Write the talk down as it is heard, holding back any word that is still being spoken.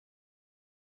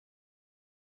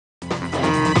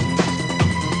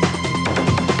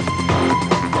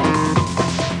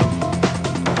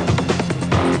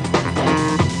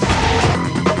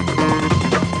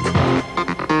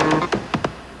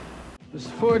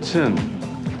Fortune.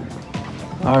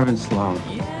 Arvin Sloan.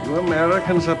 You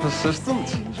Americans are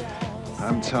persistent.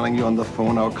 I'm telling you on the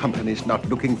phone, our company's not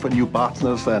looking for new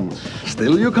partners, and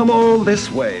still you come all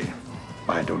this way.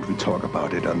 Why don't we talk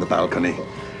about it on the balcony?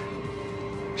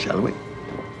 Shall we?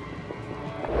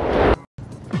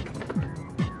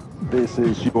 This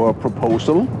is your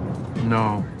proposal?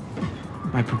 No.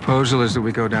 My proposal is that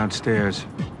we go downstairs.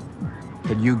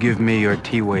 That you give me your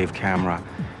T-Wave camera.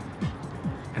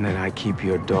 And that I keep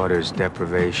your daughter's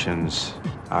deprivations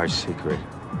our secret.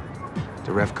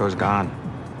 The Refco's gone.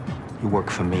 You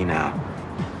work for me now.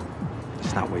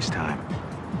 Let's not waste time.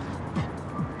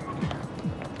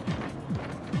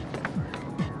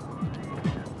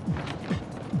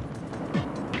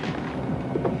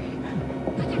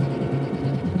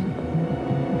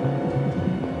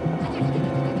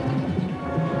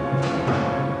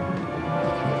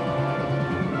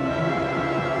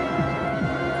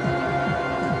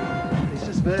 This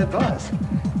is where it was.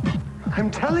 I'm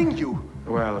telling you.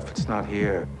 Well, if it's not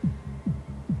here,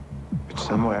 it's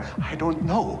somewhere. I don't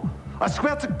know. I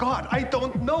swear to God, I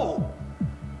don't know.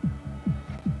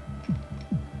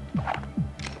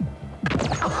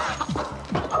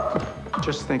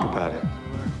 Just think about it.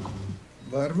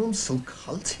 Warum so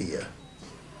kalt hier?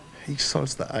 Ich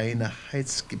sollte eine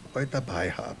Heizgebäude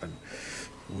dabei haben.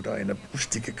 Oder eine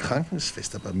brustige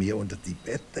Krankenschwester bei mir unter die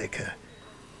Bettdecke.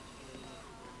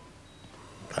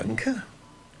 Danke?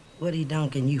 What are he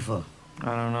dunking you for? I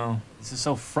don't know. This is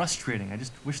so frustrating. I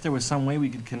just wish there was some way we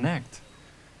could connect.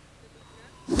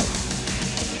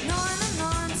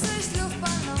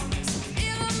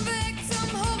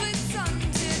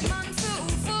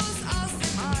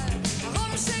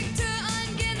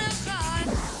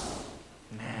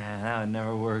 Man, that would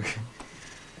never work.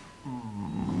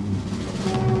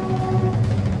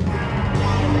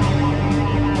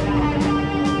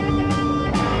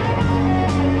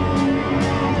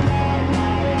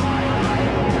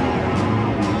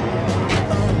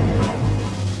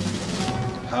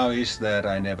 How is that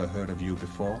I never heard of you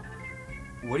before?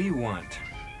 What do you want?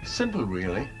 Simple,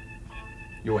 really.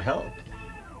 Your help.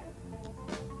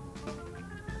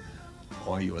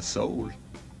 Or your soul.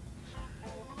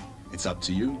 It's up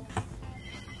to you.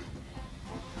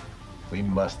 We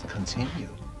must continue.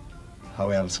 How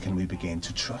else can we begin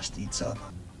to trust each other?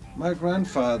 My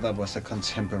grandfather was a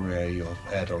contemporary of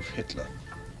Adolf Hitler.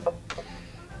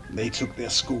 They took their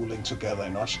schooling together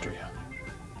in Austria.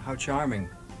 How charming.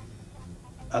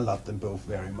 I love them both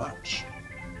very much.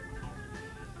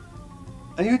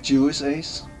 Are you Jewish,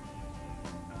 Ace?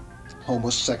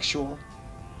 Homosexual?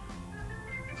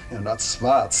 You're not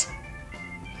schwarz.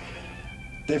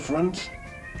 Different?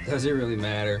 Does it really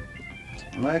matter?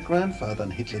 My grandfather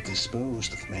and Hitler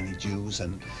disposed of many Jews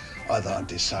and other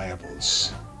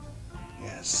undesirables.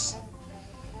 Yes.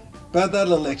 But that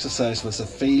little exercise was a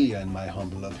failure in my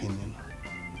humble opinion.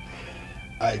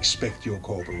 I expect your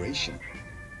cooperation.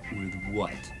 With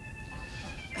what?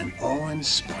 An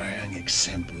awe-inspiring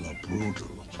example of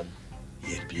brutal,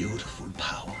 yet beautiful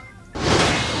power.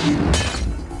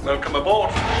 Welcome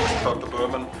aboard, Dr.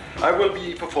 Berman. I will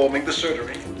be performing the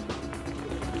surgery.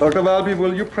 Dr. Valby,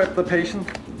 will you prep the patient?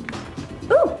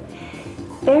 Ooh,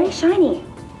 very shiny.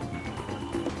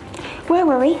 Where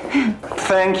were we?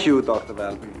 Thank you, Dr.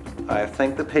 Valby. I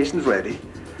think the patient's ready.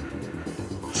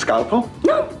 Scalpel?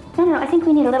 No, I think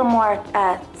we need a little more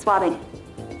swabbing.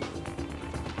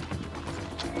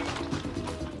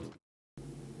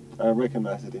 I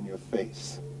recognize it in your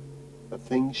face. The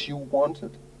things you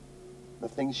wanted. The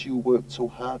things you worked so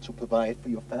hard to provide for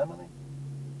your family.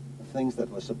 The things that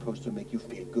were supposed to make you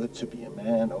feel good to be a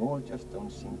man, all just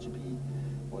don't seem to be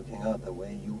working out the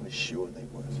way you were sure they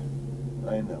would.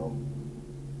 I know.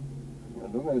 You're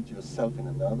looking at yourself in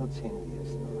another 10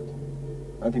 years, Lord.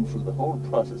 I've been through the whole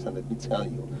process, and let me tell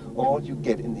you, all you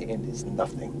get in the end is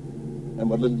nothing. And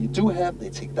what little you do have, they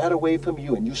take that away from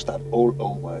you, and you start all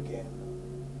over again.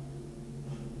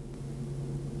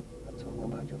 I'm talking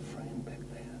about your friend back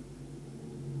there.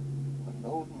 What an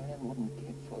old man wouldn't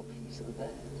give for a piece of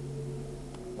that.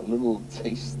 A little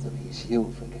taste of his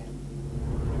youth again.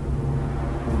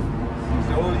 It's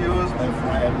all yours, my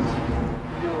friend.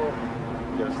 You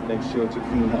just make sure to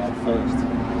clean her up first.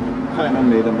 I done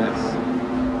made a mess.